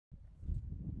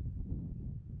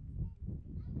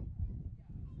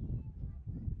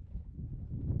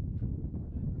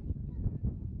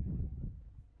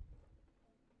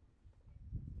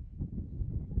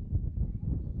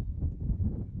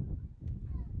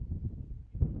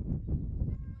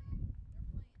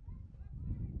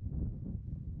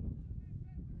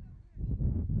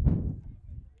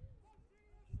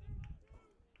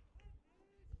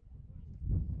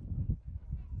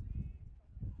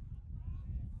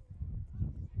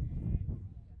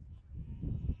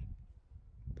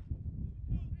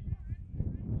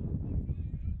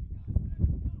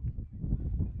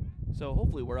So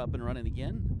hopefully we're up and running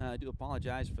again. I do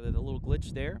apologize for the little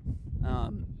glitch there.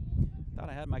 Thought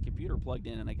I had my computer plugged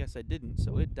in, and I guess I didn't.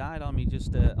 So it died on me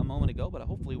just a moment ago, but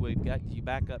hopefully we've got you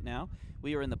back up now.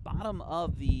 We are in the bottom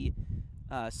of the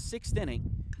 6th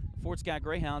inning. Fort Scott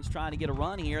Greyhounds trying to get a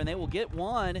run here, and they will get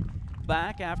one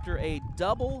back after a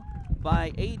double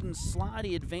by Aiden Slott.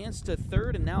 He advanced to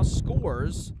third and now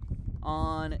scores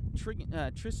on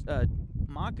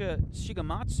Maka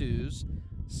Shigematsu's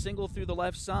single through the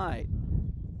left side.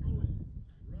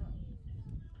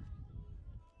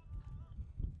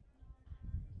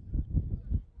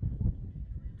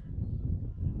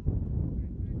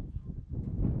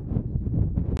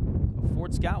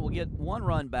 Fort Scott will get one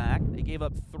run back. They gave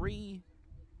up 3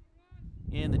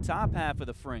 in the top half of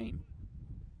the frame.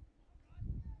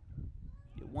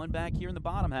 Get one back here in the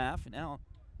bottom half. And now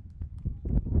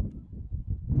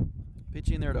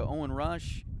pitching there to Owen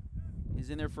Rush is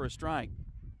in there for a strike.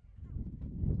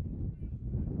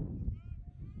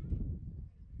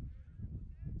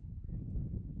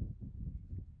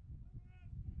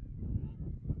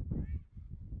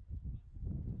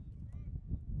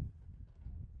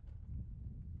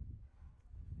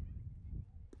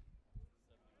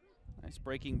 Nice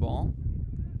breaking ball.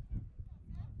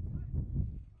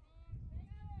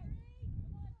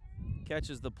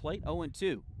 Catches the plate,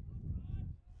 0-2.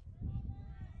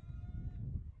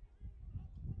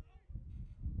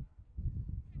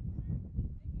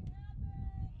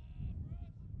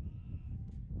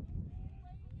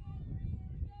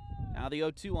 Now the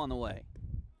 0-2 on the way.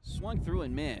 Swung through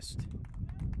and missed.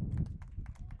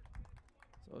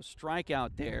 So a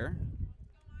strikeout there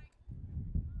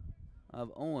of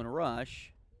Owen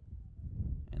Rush.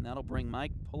 And that'll bring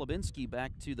Mike Polubinski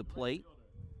back to the plate.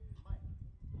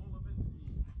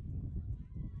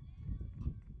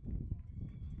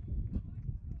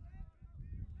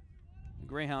 The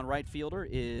Greyhound right fielder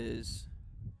is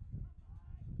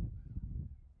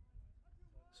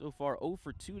so far 0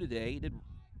 for 2 today. He did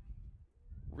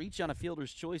reach on a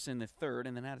fielder's choice in the 3rd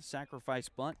and then had a sacrifice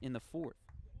bunt in the 4th.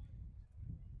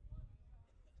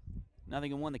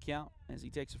 0-1 the count as he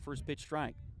takes a first pitch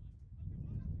strike.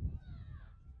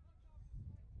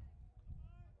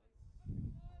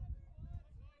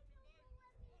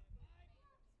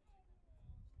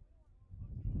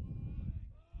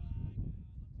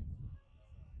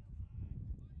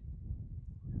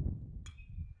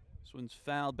 This one's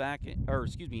fouled back,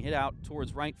 hit out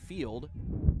towards right field.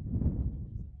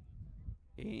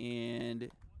 And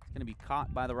it's going to be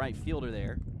caught by the right fielder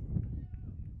there.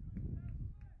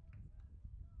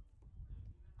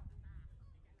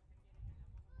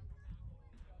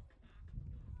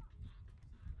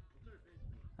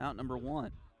 Out number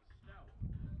 1.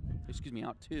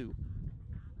 Out 2.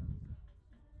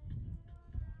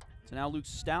 So now Luke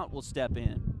Stout will step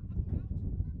in.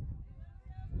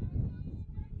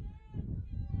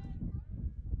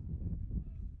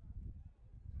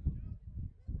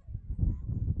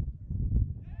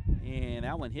 And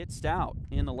that one hit Stout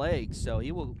in the legs, so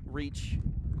he will reach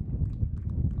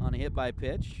on a hit by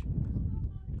pitch.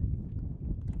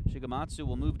 Shigematsu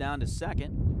will move down to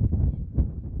second.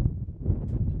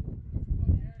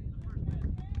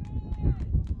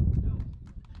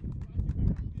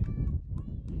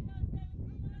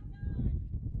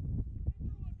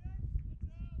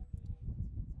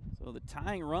 So the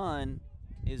tying run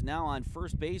is now on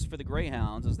first base for the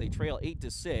Greyhounds as they trail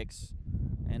 8-6.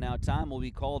 And now time will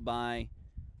be called by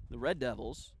the Red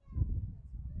Devils.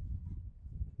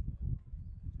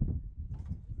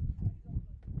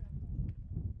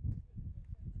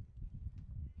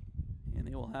 And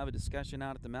they will have a discussion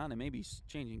out at the mound and maybe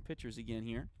changing pitchers again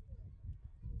here.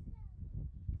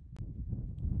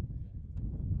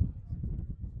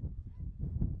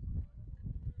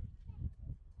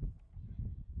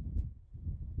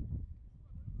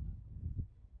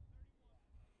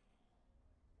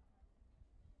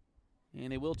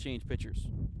 And they will change pitchers.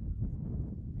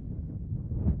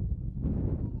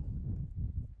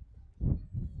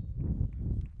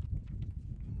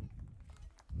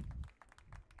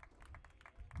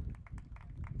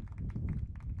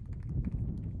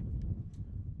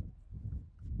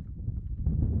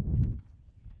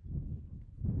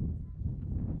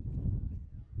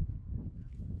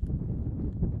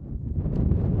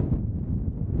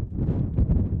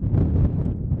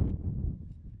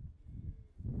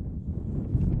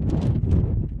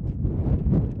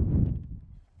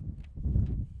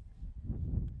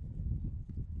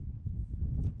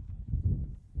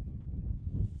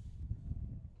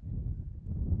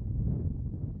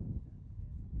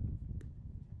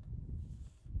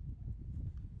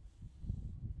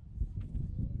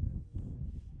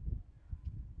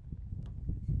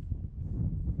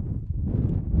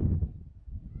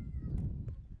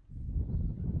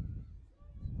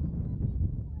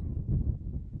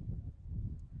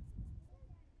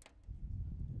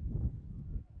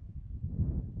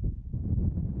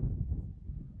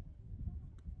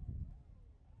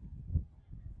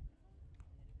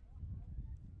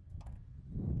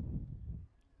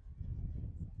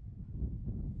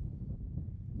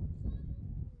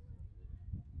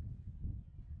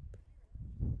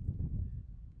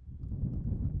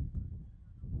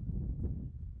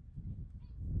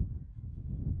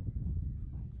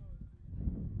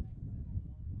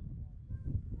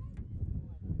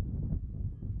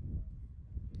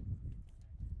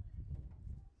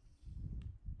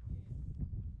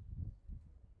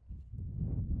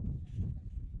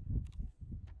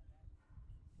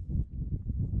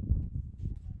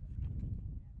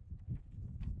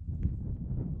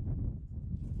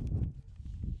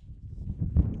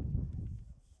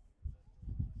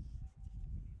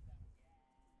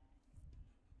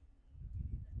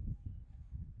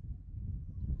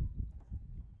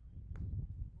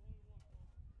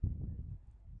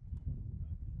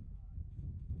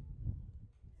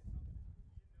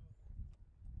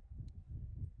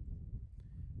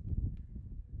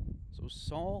 So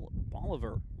Saul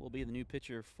Bolivar will be the new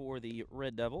pitcher for the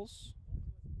Red Devils.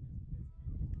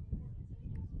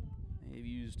 They've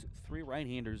used 3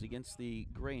 right-handers against the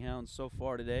Greyhounds so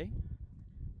far today.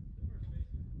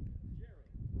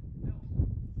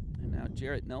 And now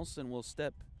Jarrett Nelson will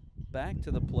step back to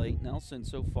the plate. Nelson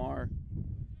so far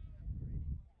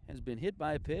has been hit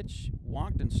by a pitch,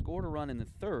 walked and scored a run in the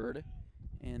 3rd,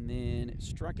 and then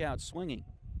struck out swinging.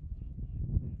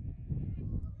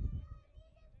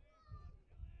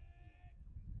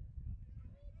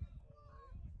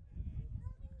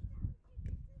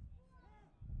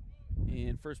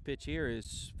 And first pitch here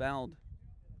is fouled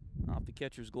off the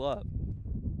catcher's glove.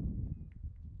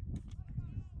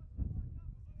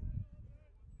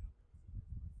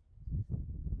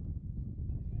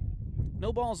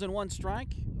 No balls and 1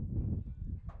 strike.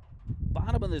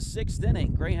 Bottom of the 6th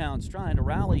inning. Greyhounds trying to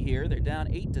rally here. They're down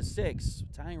 8-6.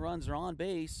 Tying runs are on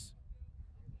base.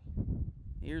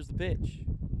 Here's the pitch.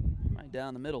 Right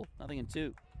down the middle.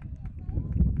 0-2.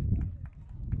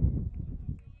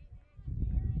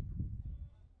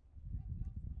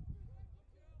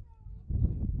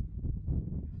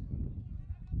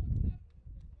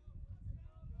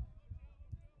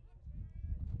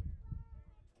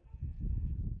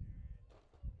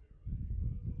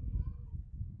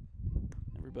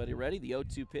 Everybody ready? The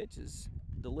 0-2 pitch is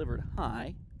delivered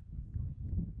high.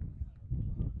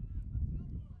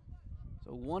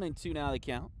 So 1-2 now the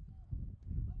count.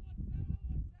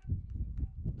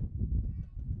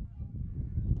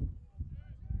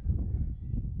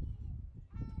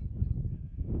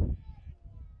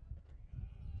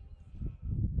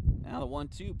 Now the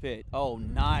 1-2 pitch. Oh,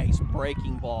 nice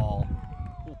breaking ball.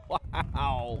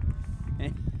 Wow.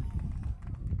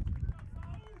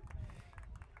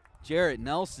 Jarrett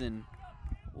Nelson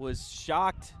was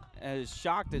shocked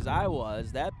as I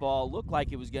was. That ball looked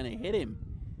like it was going to hit him,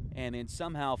 and then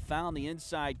somehow found the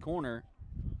inside corner.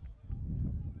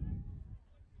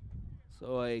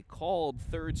 So a called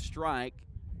 3rd strike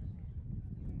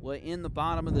in the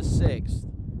bottom of the 6th.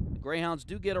 The Greyhounds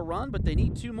do get a run, but they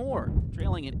need 2 more,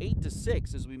 trailing at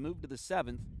 8-6 as we move to the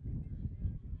 7th.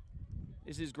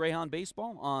 This is Greyhound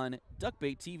Baseball on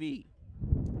Duckbait TV.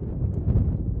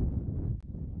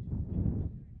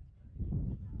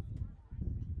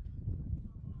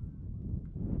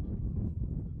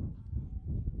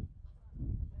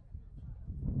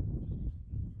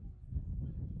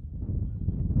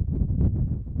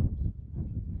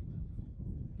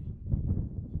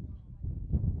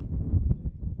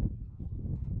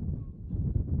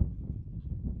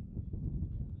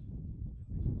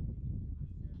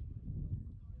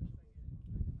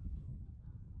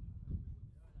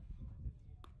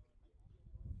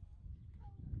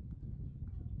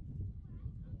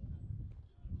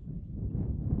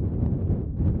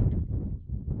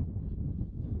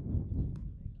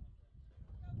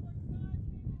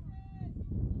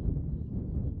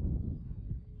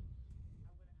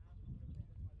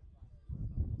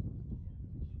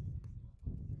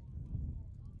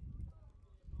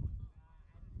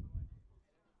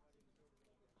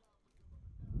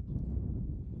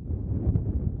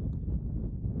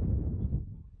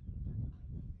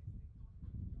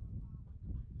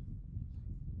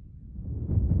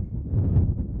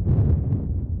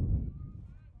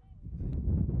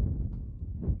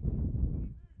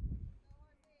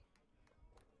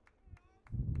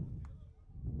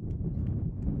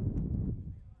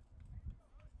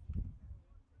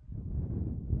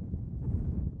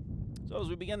 So as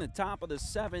we begin the top of the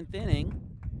 7th inning,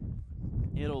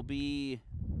 it'll be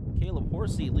Caleb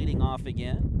Horsey leading off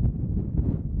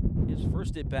again. His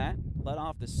first at bat led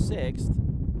off the 6th,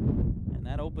 and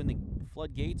that opened the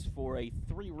floodgates for a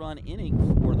 3-run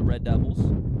inning for the Red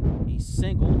Devils. He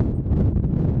singled,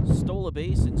 stole a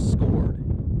base, and scored.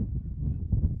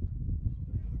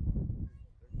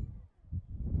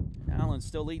 Allen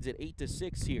still leads at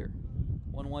 8-6 here.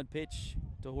 1-1 pitch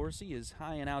to Horsey is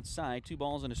high and outside, 2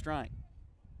 balls and a strike.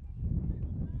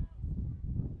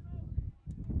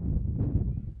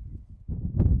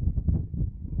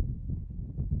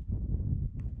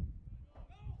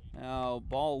 Now,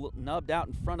 ball nubbed out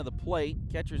in front of the plate.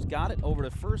 Catcher's got it over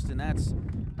to first, and that's a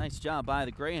nice job by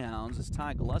the Greyhounds as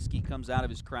Ty Goluski comes out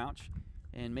of his crouch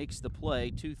and makes the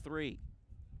play 2-3.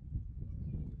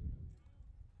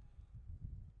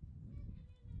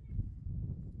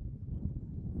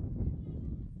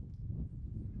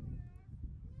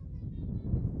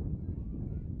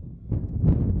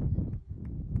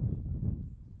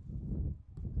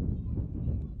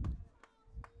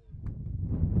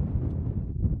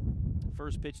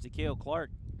 First pitch to Cale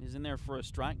Clark is in there for a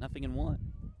strike, 0-1.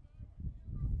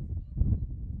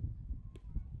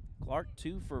 Clark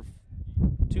 2 for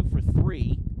 2 for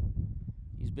 3.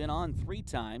 He's been on 3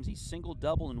 times. He's single,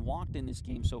 double, and walked in this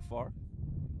game so far.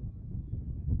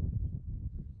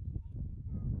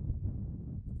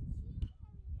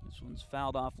 This one's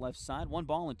fouled off left side. 1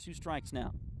 ball and 2 strikes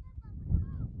now.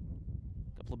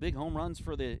 A couple of big home runs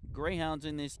for the Greyhounds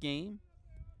in this game.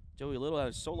 Joey Little had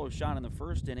a solo shot in the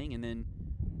first inning, and then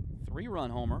 3-run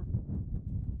homer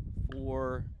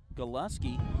for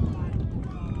Goluski.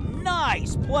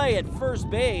 Nice play at first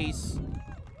base.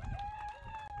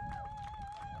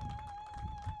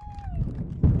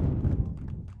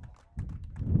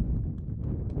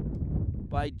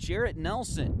 By Jarrett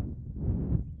Nelson.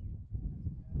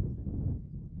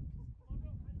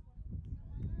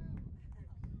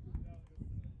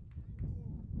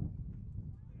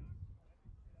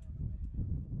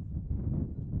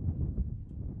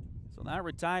 So that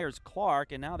retires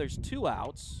Clark, and now there's 2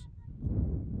 outs.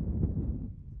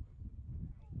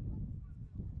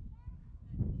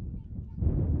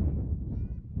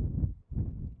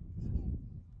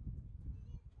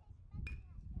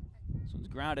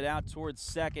 Grounded out towards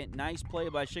second. Nice play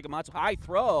by Shikamatsu. High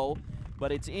throw,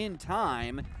 but it's in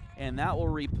time, and that will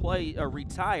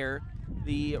retire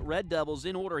the Red Devils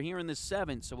in order here in the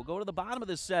 7th. So we'll go to the bottom of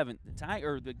the 7th.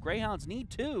 The Greyhounds need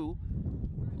 2.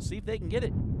 We'll see if they can get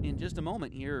it in just a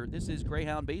moment here. This is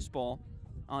Greyhound Baseball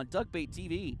on Duckbait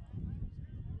TV.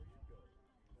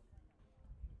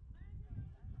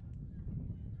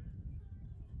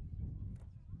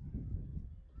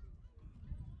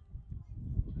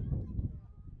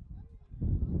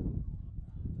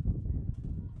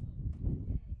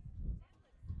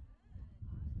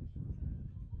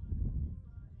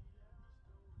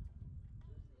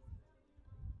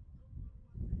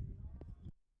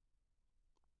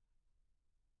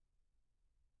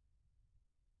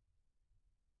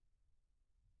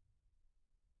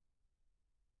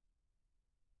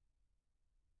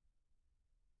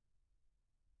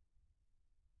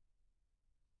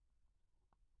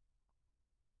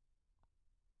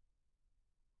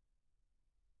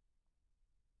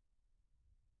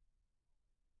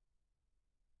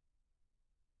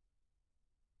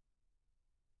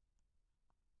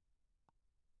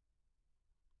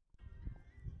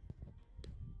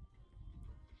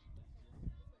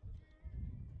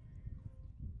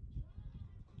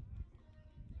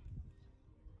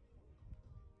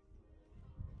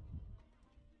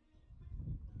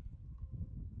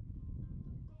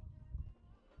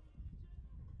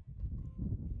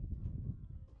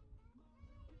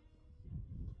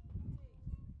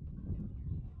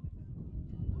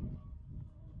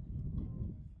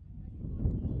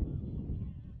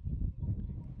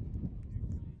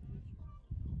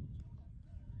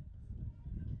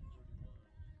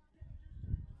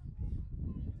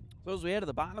 So as we head to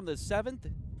the bottom of the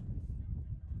 7th,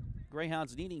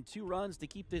 Greyhounds needing 2 runs to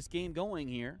keep this game going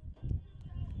here.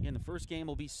 Again, the first game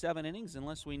will be 7 innings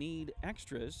unless we need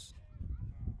extras.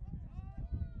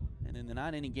 And then the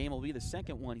 9-inning game will be the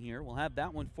second one here. We'll have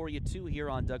that one for you too here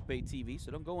on Duckbait TV,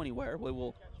 so don't go anywhere. We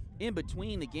will, in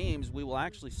between the games, we will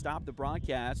actually stop the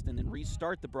broadcast and then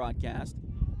restart the broadcast.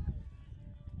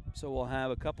 So we'll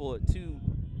have two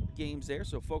games there,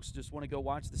 so folks just want to go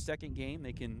watch the second game,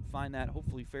 they can find that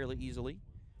hopefully fairly easily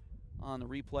on the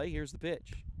replay. Here's the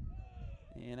pitch,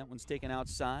 and that one's taken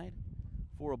outside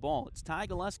for a ball. It's Ty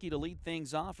Goluski to lead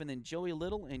things off, and then Joey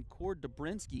Little and Cord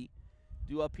Dobrinsky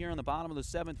due up here in the bottom of the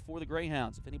 7th for the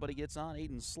Greyhounds. If anybody gets on,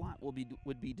 Aiden Slott would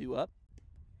be due up.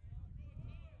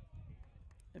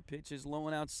 And pitch is low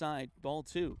and outside, ball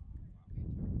 2.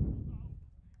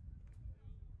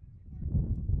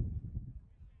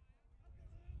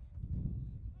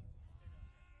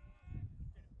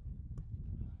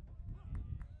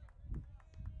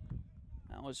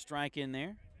 That was strike in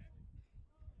there.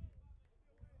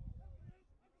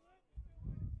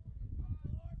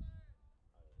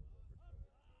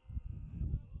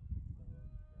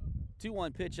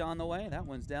 Two-one pitch on the way. That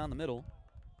one's down the middle.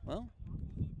 Well,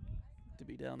 to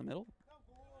be down the middle.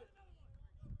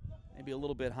 Maybe a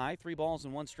little bit high. 3 balls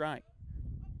and 1 strike.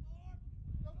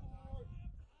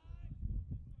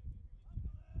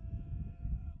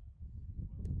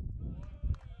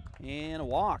 And a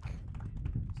walk.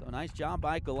 So nice job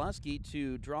by Goluski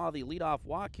to draw the leadoff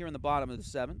walk here in the bottom of the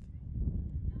 7th.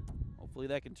 Hopefully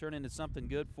that can turn into something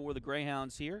good for the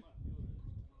Greyhounds here.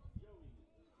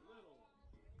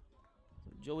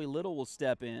 So Joey Little will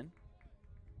step in.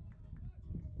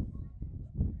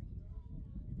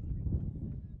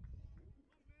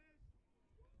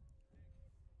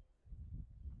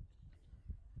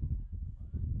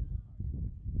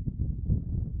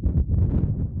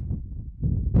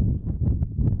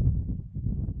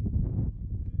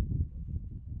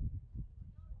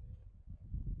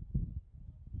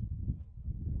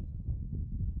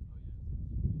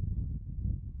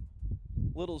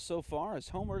 Little so far has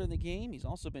homered in the game. He's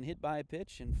also been hit by a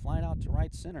pitch and flied out to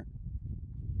right center.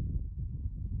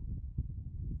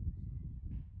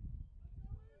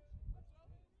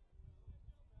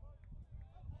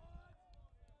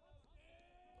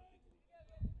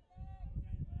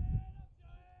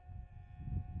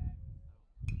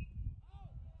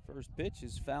 First pitch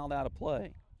is fouled out of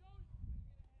play.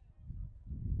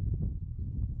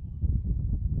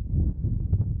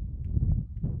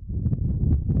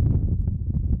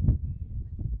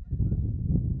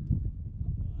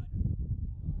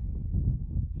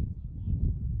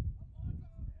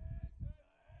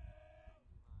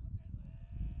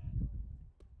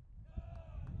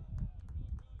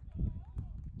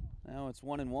 Now it's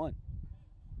 1-1.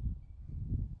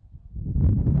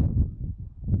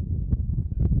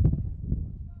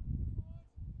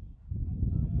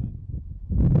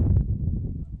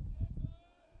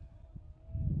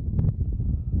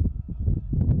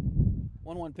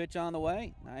 One pitch on the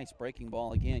way. Nice breaking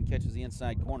ball again. Catches the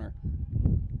inside corner.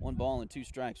 1 ball and 2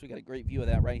 strikes. We got a great view of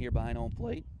that right here behind home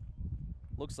plate.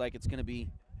 Looks like it's going to be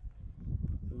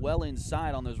well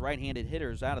inside on those right-handed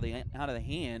hitters out of the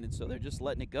hand, and so they're just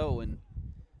letting it go. And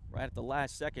right at the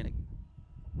last second, it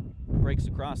breaks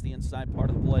across the inside part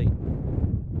of the plate.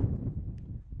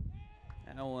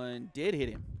 That one did hit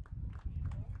him.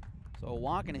 So a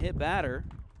walk and a hit batter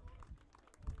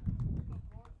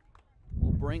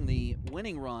will bring the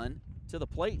winning run to the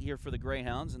plate here for the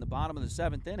Greyhounds in the bottom of the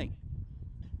 7th inning.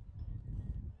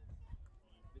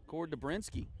 Cord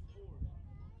Dobrinsky.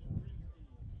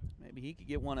 Maybe he could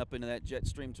get one up into that jet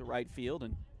stream to right field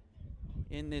and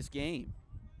in this game.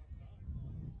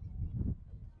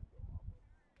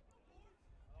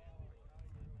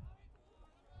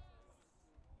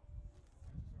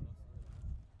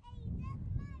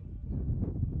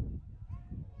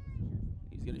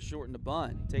 He's going to shorten the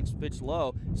bunt. Takes the pitch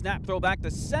low. Snap throw back to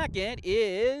second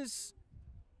is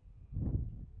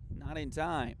not in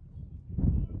time.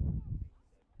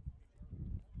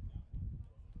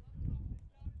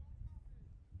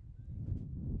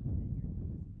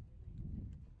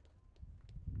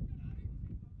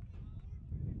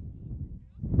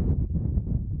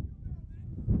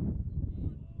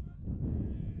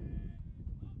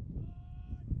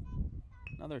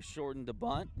 Another shortened to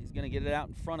bunt. He's going to get it out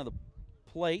in front of the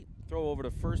plate. Throw over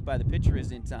to first by the pitcher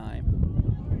is in time.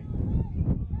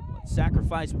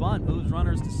 Sacrifice bunt moves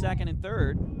runners to second and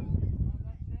third.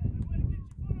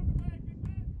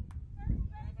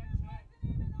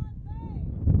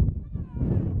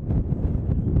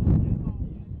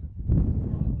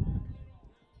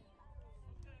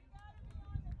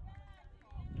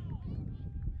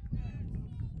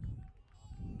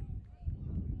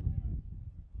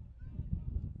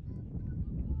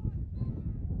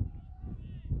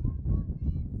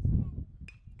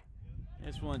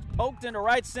 This one's poked into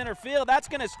right center field. That's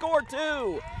going to score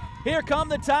 2. Here come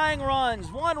the tying runs.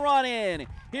 1 run in.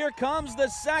 Here comes the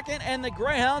second, and the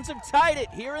Greyhounds have tied it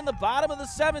here in the bottom of the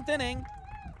 7th inning.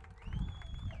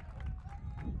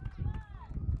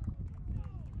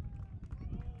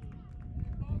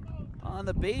 On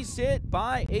the base hit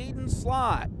by Aiden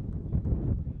Slott.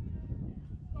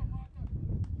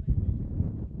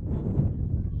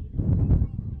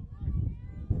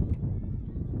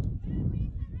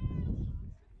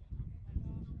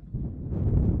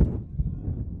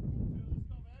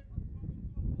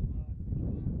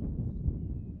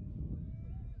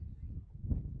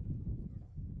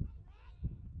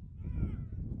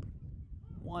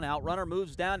 One out, runner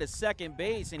moves down to second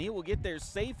base, and he will get there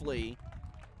safely.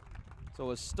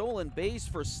 So a stolen base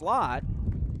for Slott.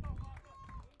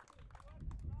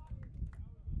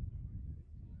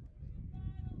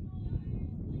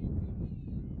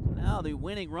 Now the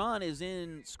winning run is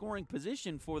in scoring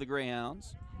position for the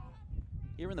Greyhounds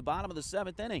here in the bottom of the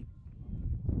 7th inning.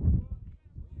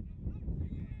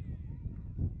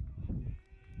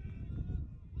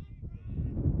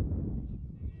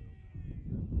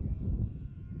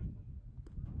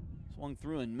 Swung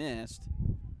through and missed.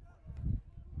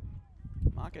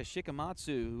 Maka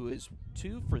Shikamatsu, who is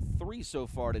 2 for 3 so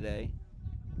far today.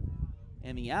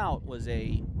 And the out was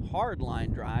a hard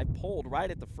line drive, pulled right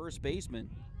at the first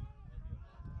baseman.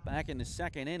 Back in the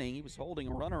 2nd inning, he was holding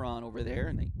a runner on over there,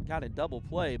 and they got a double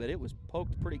play, but it was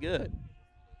poked pretty good.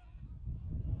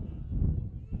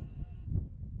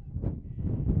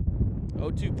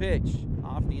 Oh, 2 pitch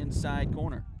off the inside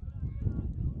corner.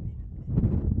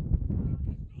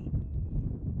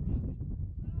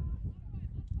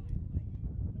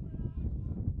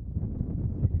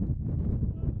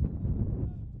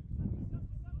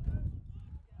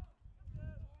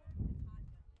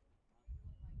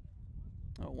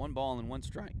 So 1 ball and 1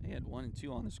 strike. They had 1 and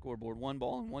 2 on the scoreboard. 1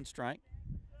 ball and 1 strike.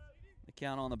 The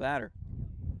count on the batter.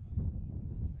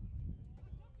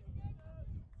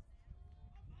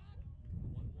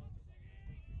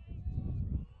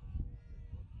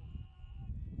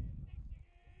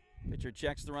 Pitcher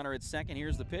checks the runner at second.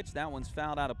 Here's the pitch. That one's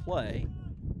fouled out of play.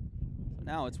 So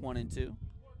now it's 1 and 2.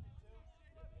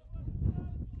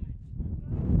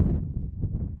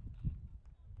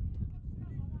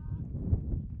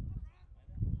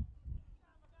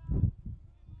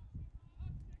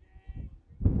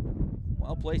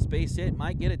 Well-placed base hit.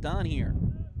 Might get it done here.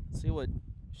 Let's see what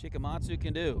Shikamatsu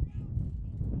can do.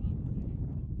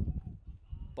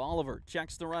 Bolivar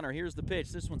checks the runner. Here's the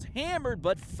pitch. This one's hammered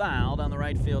but fouled on the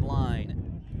right field line.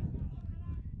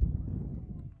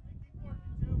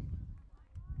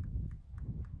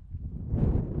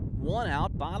 One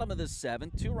out, bottom of the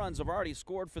 7th. 2 runs have already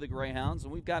scored for the Greyhounds,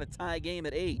 and we've got a tie game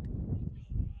at 8.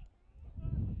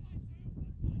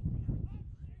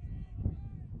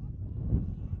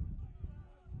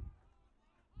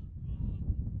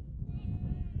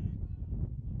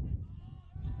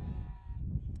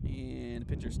 And the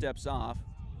pitcher steps off.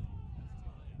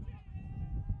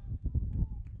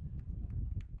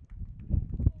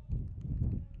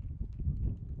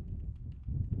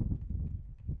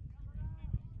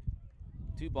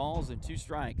 Two balls and 2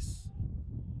 strikes.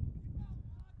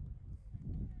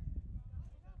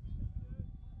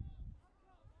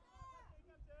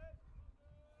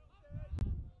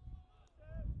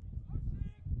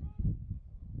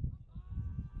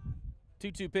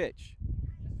 Two-two pitch.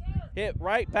 Hit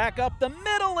right back up the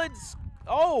middle. It's,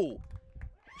 oh,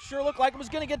 sure looked like it was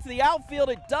going to get to the outfield.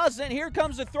 It doesn't. Here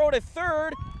comes the throw to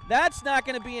third. That's not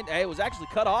going to be in. Hey, it was actually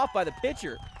cut off by the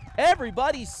pitcher.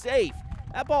 Everybody's safe.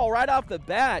 That ball right off the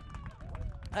bat.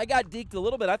 I got deked a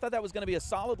little bit. I thought that was going to be a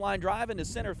solid line drive into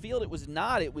center field. It was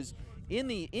not. It was in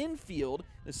the infield.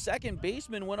 The second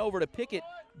baseman went over to pick it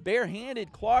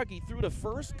barehanded. Clark, he threw to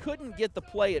first, couldn't get the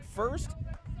play at first.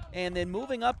 And then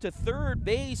moving up to third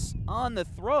base on the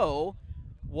throw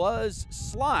was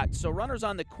Slot. So runners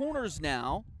on the corners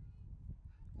now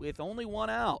with only 1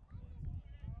 out.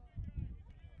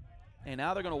 And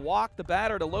now they're going to walk the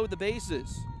batter to load the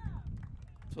bases.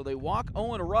 So they walk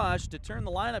Owen Rush to turn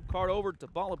the lineup card over to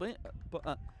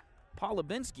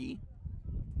Polubinski.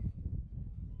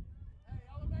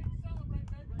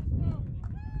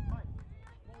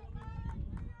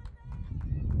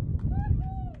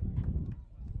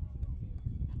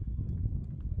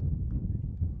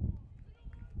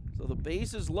 So the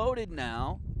base is loaded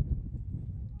now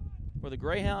for the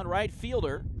Greyhound right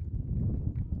fielder.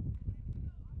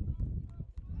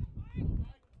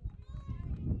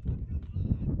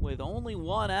 With only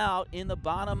 1 out in the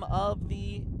bottom of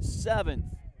the 7th.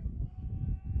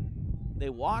 They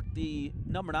walked the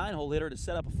number 9 hole hitter to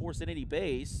set up a forced empty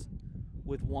base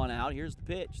with 1 out. Here's the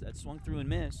pitch. That swung through and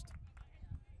missed.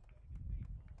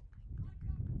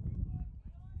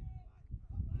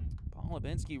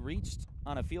 Polubinski reached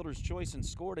on a fielder's choice and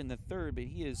scored in the 3rd, but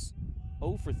he is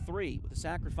 0 for 3 with a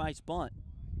sacrifice bunt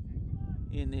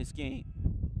in this game.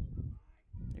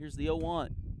 Here's the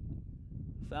 0-1.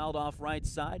 Fouled off right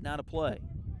side, not a play.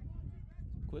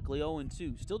 Quickly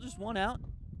 0-2. Still just 1 out.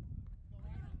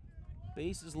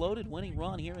 Base is loaded. Winning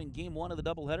run here in game 1 of the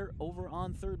doubleheader over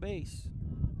on third base.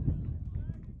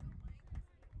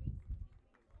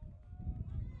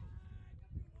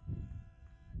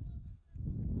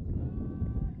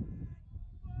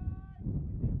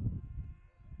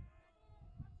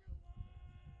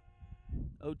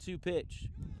 Oh, 2 pitch.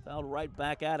 Fouled right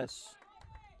back at us.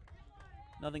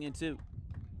 0-2.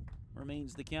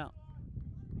 Remains the count.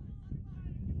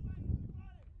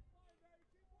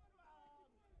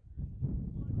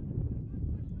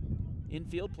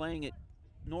 Infield playing at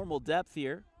normal depth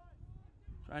here.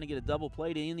 Trying to get a double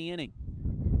play to end the inning.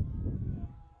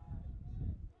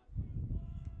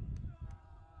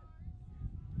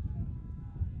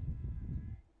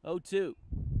 Oh, 2.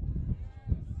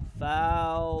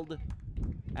 Fouled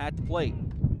at the plate.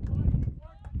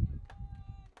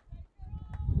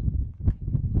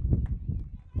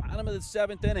 Bottom of the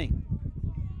 7th inning.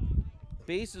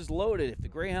 Base is loaded. If the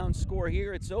Greyhounds score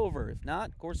here, it's over. If not,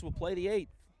 of course, we'll play the 8th.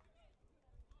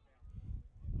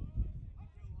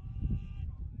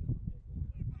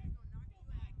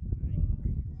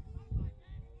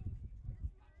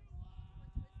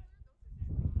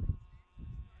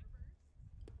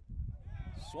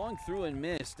 Swung through and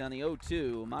missed on the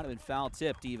 0-2. Might have been foul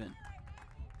tipped even.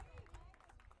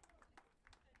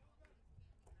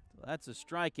 So that's a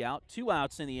strikeout. 2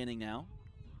 outs in the inning now.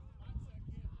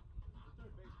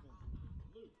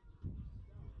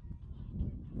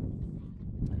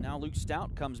 And now Now Luke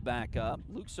Stout comes back up.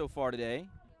 Luke so far today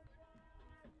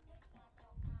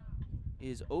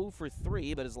is 0 for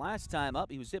 3, but his last time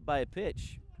up, he was hit by a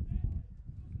pitch.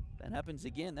 That happens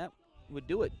again, that would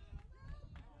do it.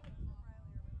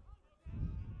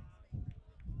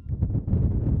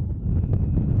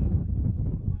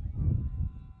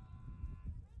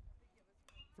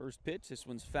 First pitch, this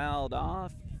one's fouled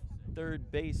off.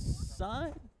 Third base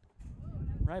side,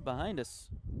 right behind us.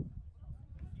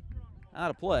 Out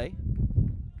of play.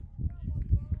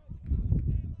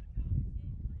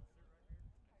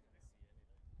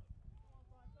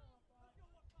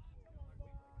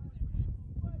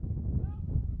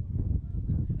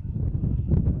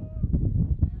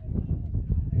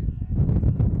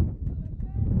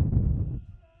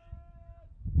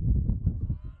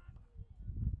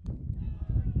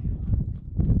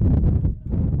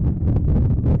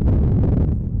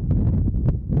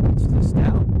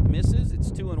 Stout misses.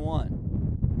 It's 2-1.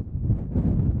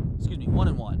 Excuse me,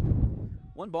 1-1.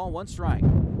 1 ball, 1 strike.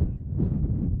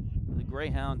 The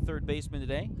Greyhound third baseman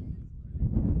today.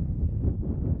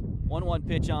 1-1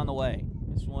 pitch on the way.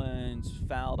 This one's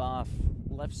fouled off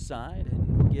left side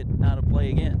and get out of play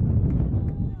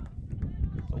again.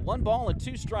 So 1 ball and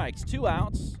 2 strikes, 2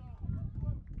 outs.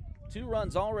 2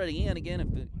 runs already in. Again,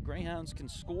 if the Greyhounds can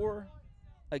score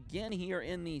again here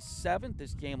in the 7th,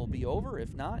 this game will be over.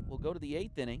 If not, we'll go to the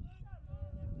 8th inning.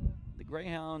 The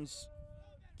Greyhounds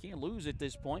can't lose at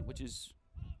this point, which is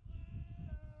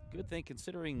a good thing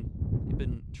considering they've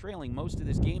been trailing most of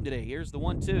this game today. Here's the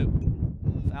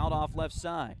 1-2. Fouled off left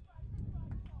side.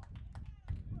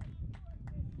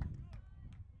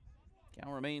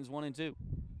 Count remains 1-2.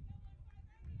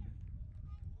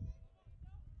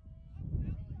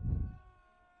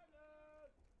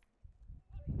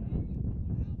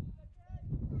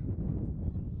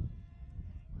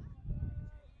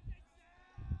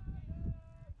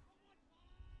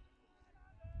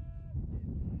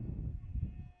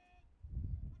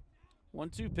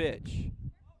 One-two pitch.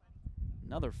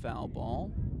 Another foul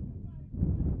ball.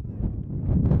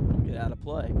 Get out of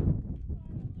play.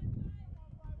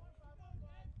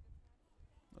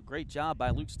 A great job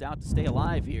by Luke Stout to stay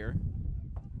alive here.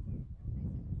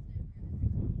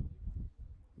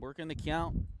 Working the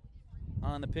count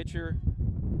on the pitcher,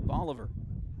 Bolivar.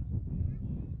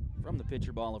 From the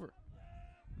pitcher, Bolivar.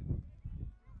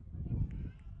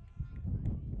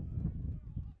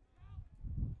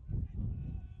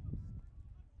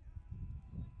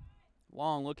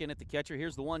 Long looking at the catcher.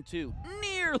 Here's the 1-2.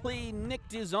 Nearly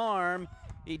nicked his arm.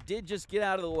 He did just get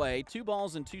out of the way. 2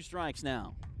 balls and 2 strikes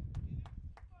now.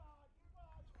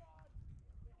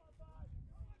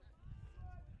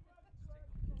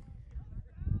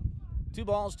 Two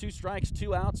balls, 2 strikes,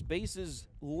 2 outs. Bases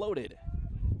loaded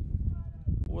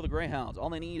for the Greyhounds. All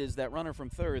they need is that runner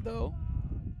from third, though.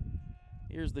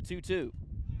 Here's the 2-2. This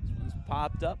one's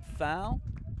popped up, foul.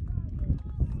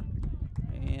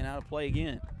 And out of play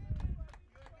again.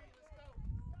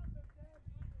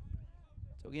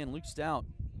 So again, Luke Stout,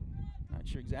 not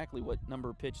sure exactly what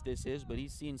number pitch this is, but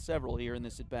he's seen several here in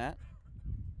this at-bat.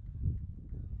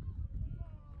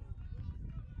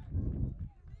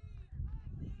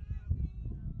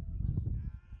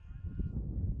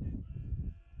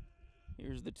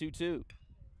 Here's the 2-2.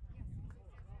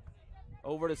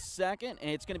 Over to second,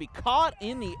 and it's going to be caught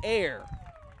in the air.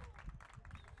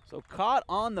 So caught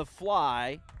on the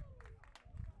fly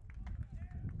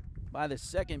by the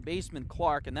second baseman,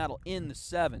 Clark, and that'll end the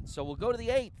 7th. So we'll go to the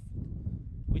 8th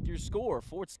with your score.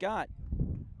 Fort Scott,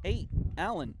 8.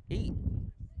 Allen, 8.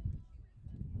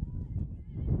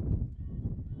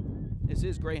 This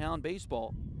is Greyhound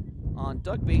Baseball on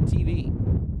Duckbait TV.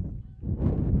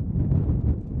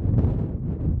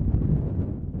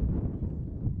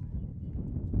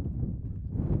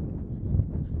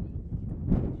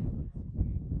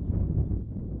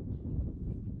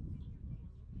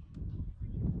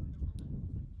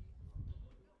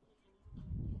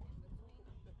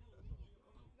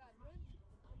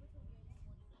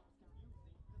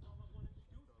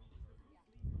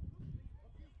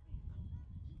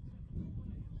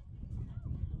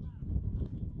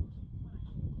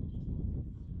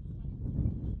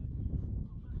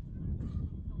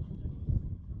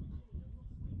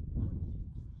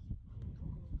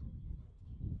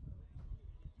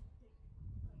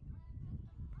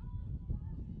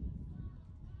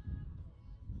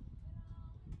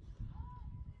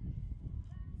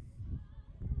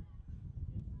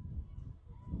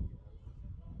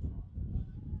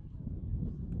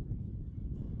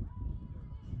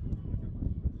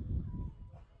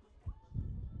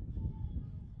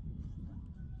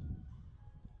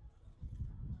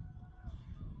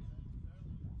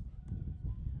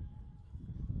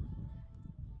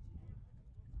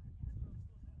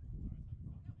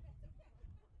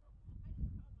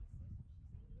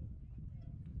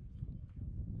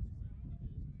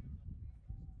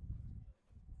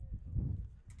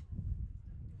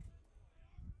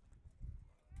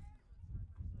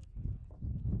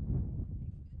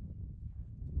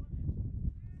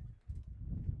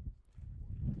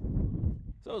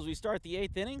 So as we start the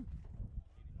 8th inning,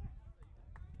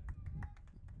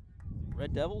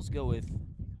 Red Devils go with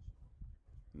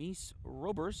Mies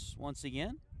Robers once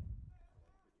again.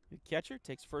 The catcher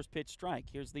takes first pitch strike.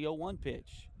 Here's the 0-1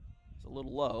 pitch. It's a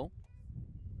little low.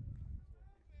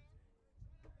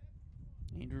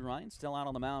 Andrew Ryan still out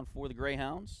on the mound for the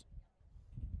Greyhounds.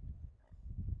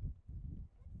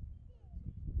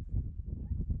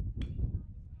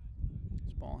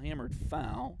 This ball hammered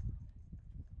foul.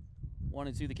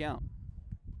 1-2 the count.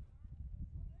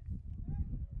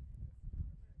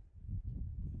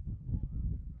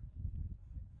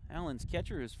 Allen's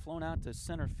catcher has flown out to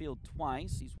center field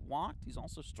twice. He's walked. He's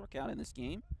also struck out in this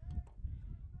game.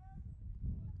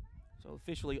 So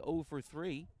officially 0 for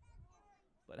 3,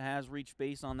 but has reached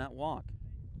base on that walk.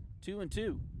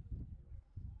 2-2.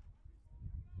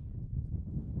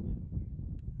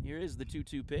 Here is the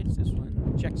 2-2 pitch. This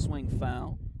one, check swing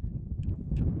foul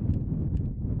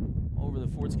over the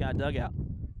Fort Scott dugout.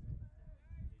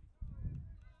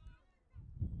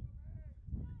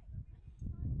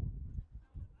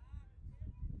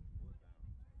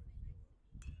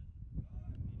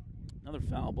 Another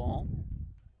foul ball.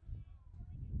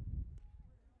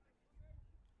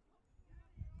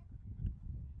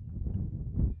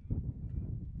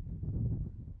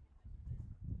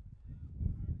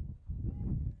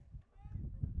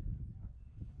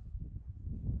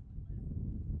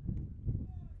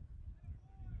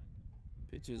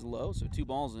 Pitch is low, so 3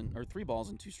 balls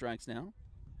and 2 strikes now.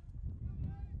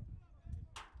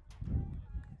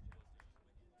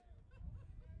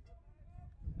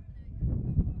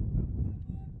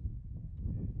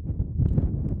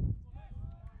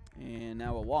 And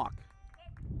now a walk.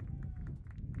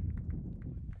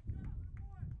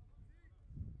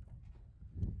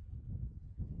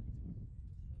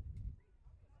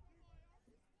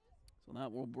 So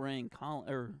that will bring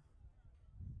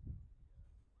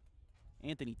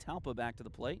Anthony Talpa back to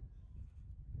the plate.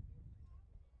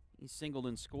 He singled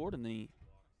and scored in the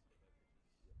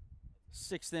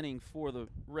 6th inning for the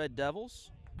Red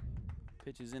Devils.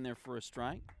 Pitch is in there for a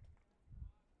strike.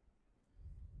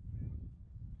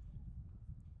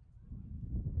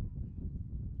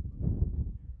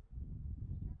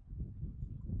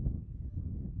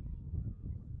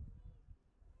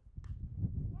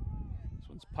 This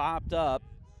one's popped up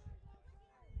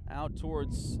out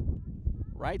towards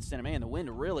right center. Man, the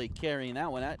wind really carrying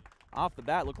that one. That off the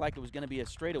bat looked like it was going to be a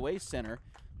straightaway center,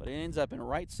 but it ends up in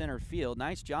right center field.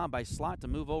 Nice job by Slot to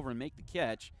move over and make the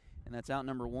catch, and that's out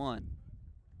number 1.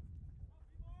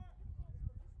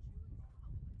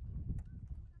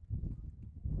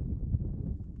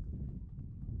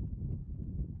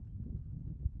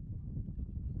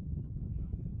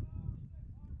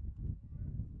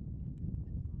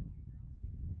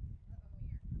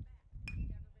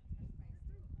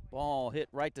 Ball hit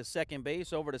right to second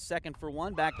base, over to second for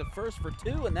 1, back to first for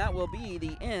 2, and that will be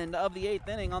the end of the 8th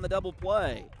inning on the double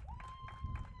play.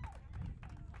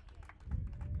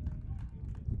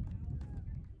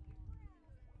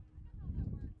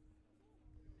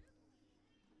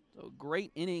 So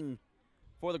great inning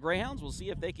for the Greyhounds. We'll see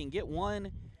if they can get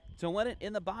one to win it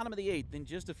in the bottom of the 8th in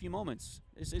just a few moments.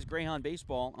 This is Greyhound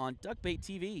Baseball on Duckbait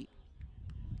TV.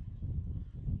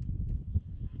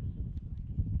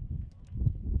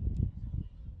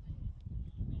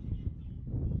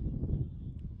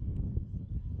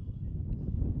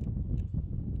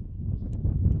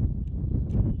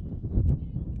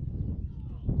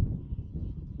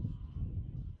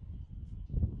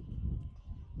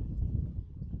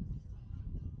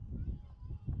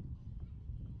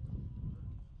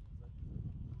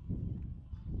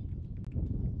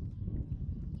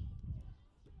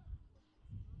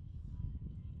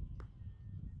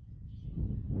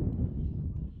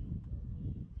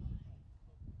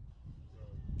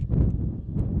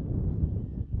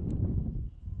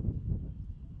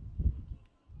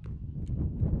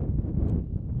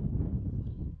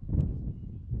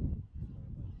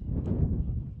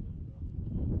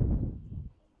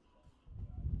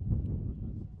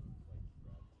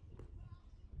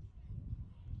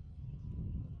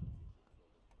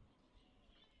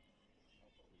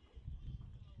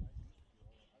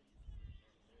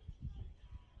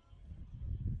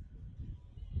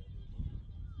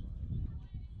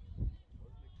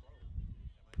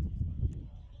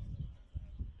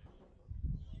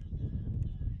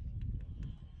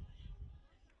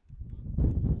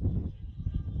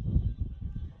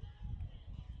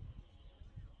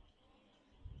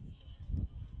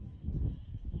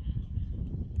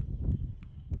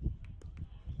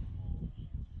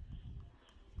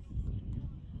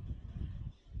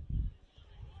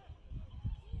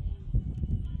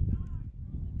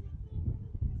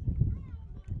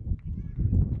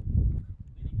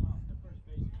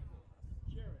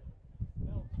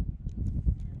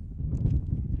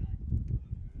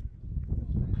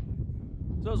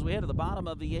 So as we head to the bottom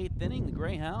of the 8th inning, the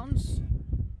Greyhounds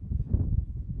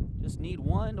just need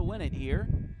one to win it here.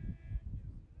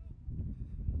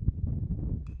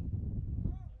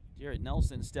 Jarrett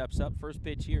Nelson steps up. First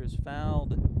pitch here is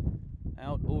fouled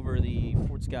out over the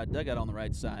Fort Scott dugout on the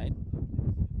right side.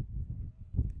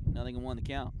 0-1 the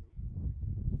count.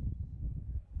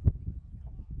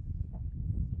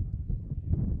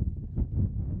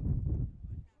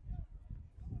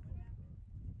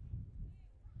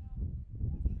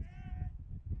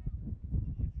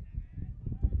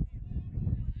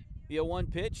 The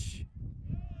 0-1 pitch,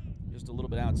 just a little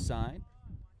bit outside.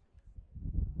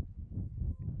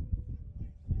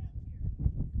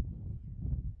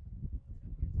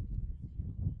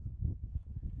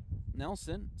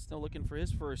 Nelson still looking for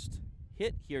his first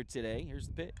hit here today. Here's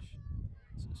the pitch.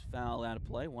 This is foul out of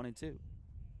play, 1-2.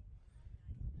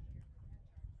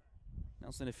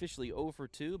 Nelson officially 0 for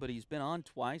 2, but he's been on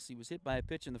twice. He was hit by a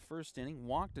pitch in the first inning,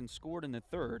 walked and scored in the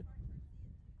third.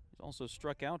 He's also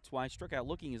struck out twice, struck out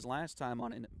looking his last time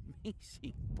on an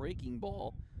amazing breaking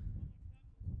ball.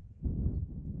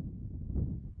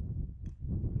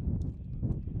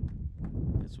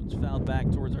 This one's fouled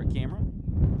back towards our camera,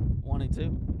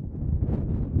 1-2.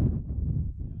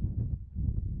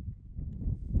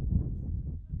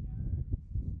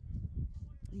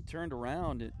 He turned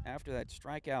around after that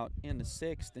strikeout in the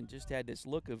 6th and just had this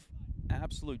look of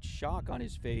absolute shock on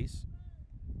his face.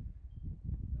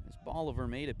 As Bolivar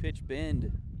made a pitch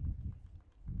bend,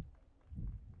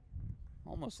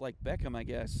 almost like Beckham, I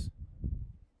guess.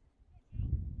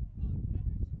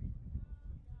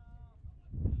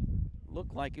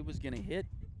 Looked like it was going to hit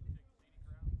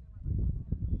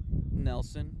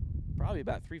Nelson, probably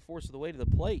about 3/4 of the way to the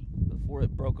plate before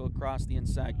it broke across the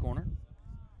inside corner.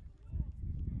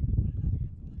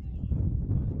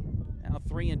 Now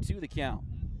 3-2 the count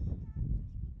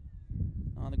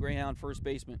on the Greyhound first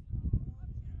baseman.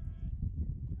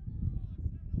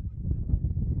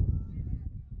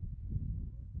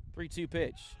 The 3-2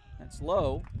 pitch. That's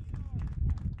low.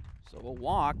 So we'll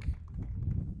walk.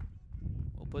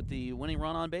 We'll put the winning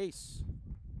run on base.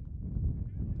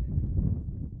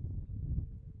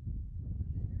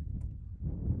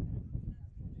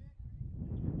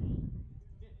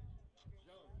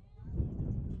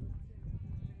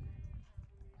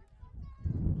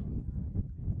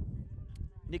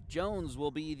 Nick Jones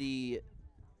will be the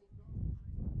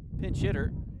pinch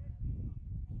hitter.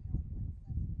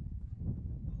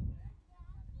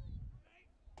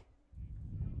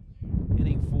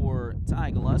 Hitting for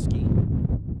Ty Gillespie,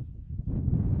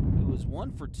 who was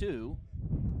 1 for 2.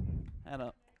 Had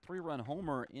a 3-run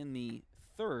homer in the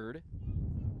 3rd.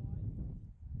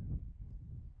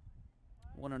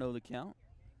 1-0 the count.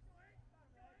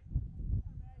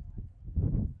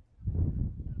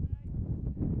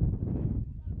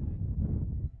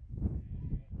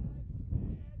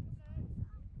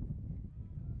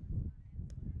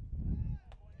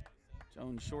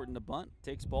 Jones shortened the bunt,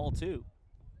 takes ball 2.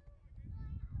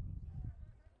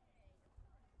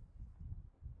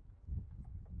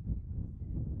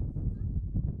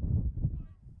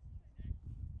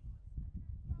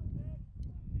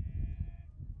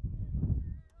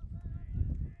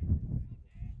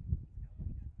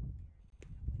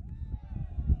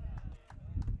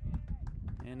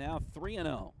 And now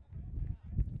 3-0.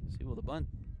 See, will the bunt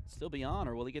still be on,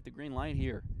 or will he get the green light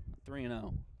here?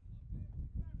 3-0.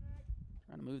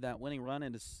 Trying to move that winning run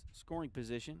into scoring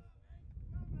position.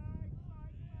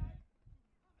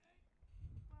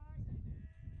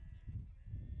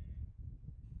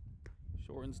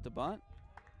 Shortens the bunt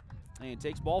and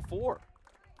takes ball 4.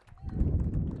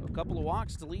 So a couple of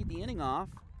walks to lead the inning off.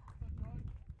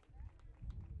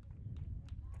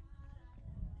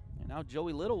 And now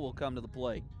Joey Little will come to the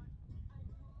plate.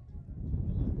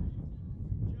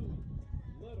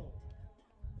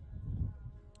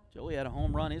 Joey had a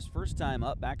home run his first time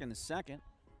up back in the 2nd.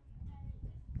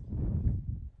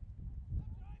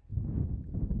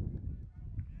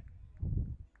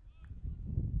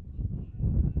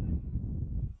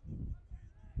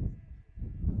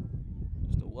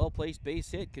 Just a well-placed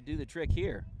base hit could do the trick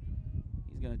here.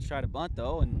 He's going to try to bunt,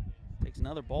 though, and takes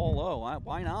another ball low.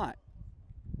 Why not?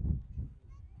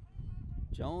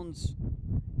 Jones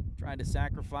tried to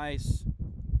sacrifice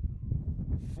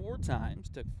 4 times,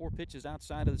 took 4 pitches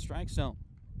outside of the strike zone.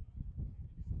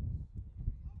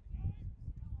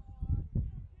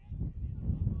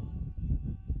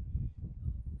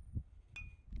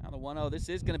 Now the 1-0, this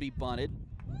is going to be bunted.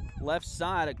 Left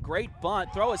side, a great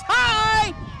bunt. Throw is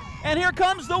high, and here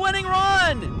comes the winning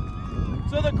run.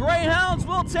 So the Greyhounds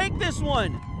will take this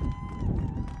one.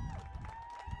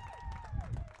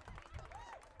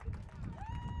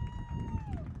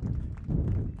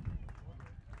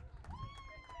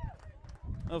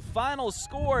 The final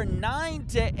score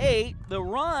 9-8. The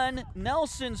run,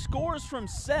 Nelson scores from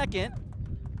second.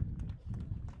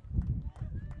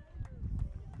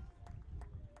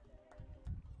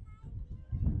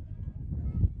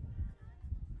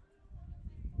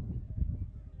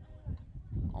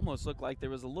 Almost looked like there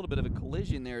was a little bit of a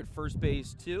collision there at first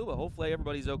base too, but hopefully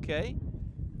everybody's okay.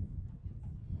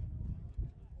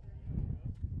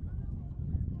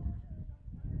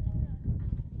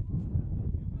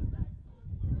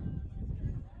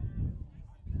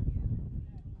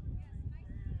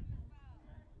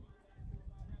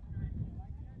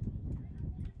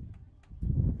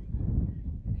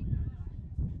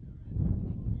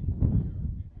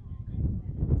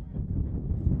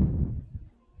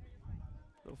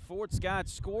 Fort Scott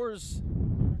scores.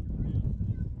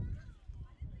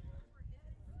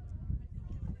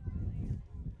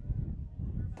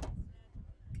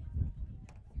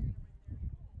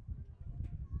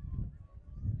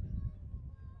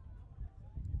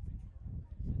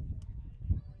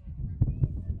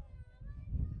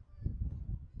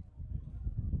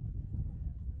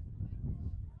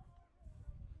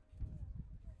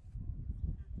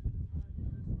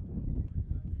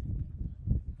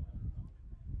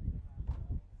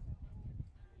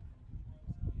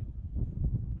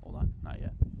 Not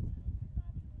yet.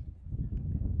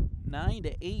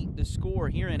 9-8 to score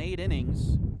here in 8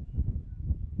 innings.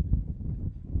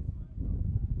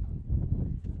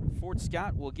 Fort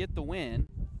Scott will get the win.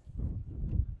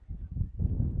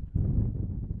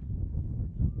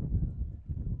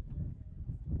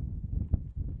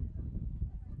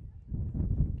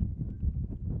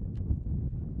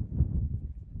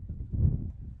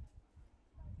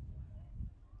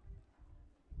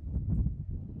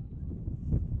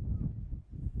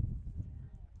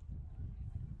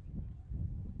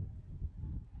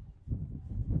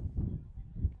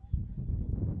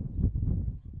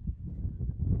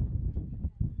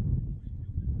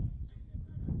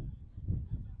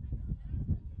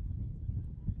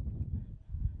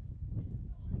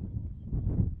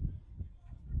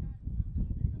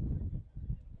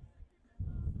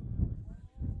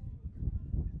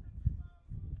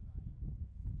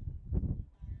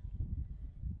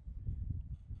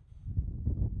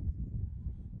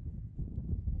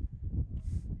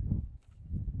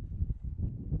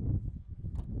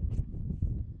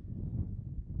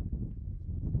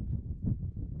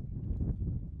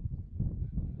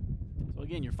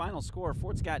 Again, your final score: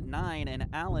 Fort Scott 9 and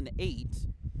Allen 8.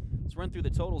 Let's run through the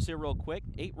totals here real quick.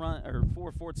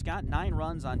 4 Fort Scott, 9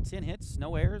 runs on 10 hits,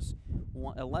 no errors,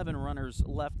 11 runners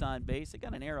left on base. I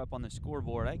got an error up on the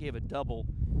scoreboard. I gave a double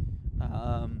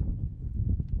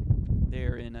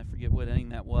there, and I forget what inning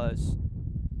that was,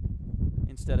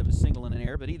 instead of a single and an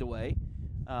error. But either way,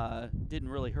 didn't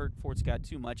really hurt Fort Scott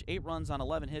too much. 8 runs on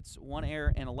 11 hits, 1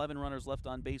 error, and 11 runners left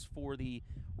on base for the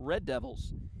Red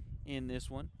Devils in this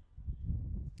one.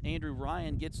 Andrew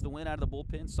Ryan gets the win out of the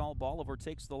bullpen. Saul Bolivar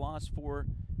takes the loss for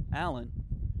Allen.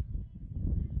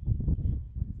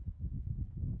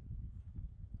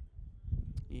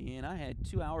 And I had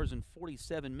 2 hours and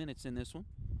 47 minutes in this one.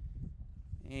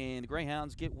 And the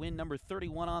Greyhounds get win number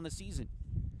 31 on the season.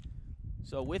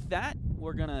 So with that,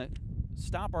 we're going to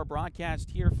stop our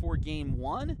broadcast here for Game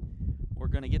 1. We're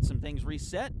going to get some things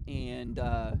reset and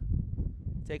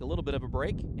take a little bit of a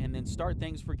break, and then start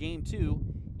things for Game 2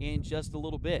 in just a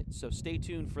little bit. So stay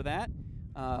tuned for that.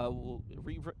 We'll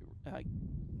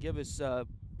give us,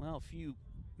 well, a few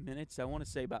minutes. I want to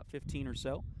say about 15 or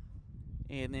so.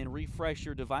 And then refresh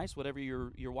your device, whatever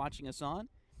you're watching us on.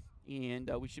 And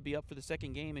we should be up for the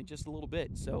second game in just a little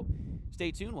bit. So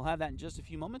stay tuned. We'll have that in just a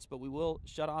few moments, but we will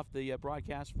shut off the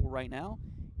broadcast for right now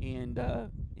and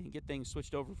get things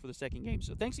switched over for the second game.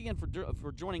 So thanks again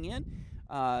for joining in.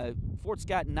 Fort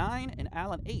Scott 9 and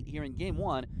Allen 8 here in Game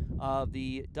 1 of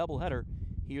the doubleheader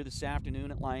here this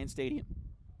afternoon at Lion Stadium.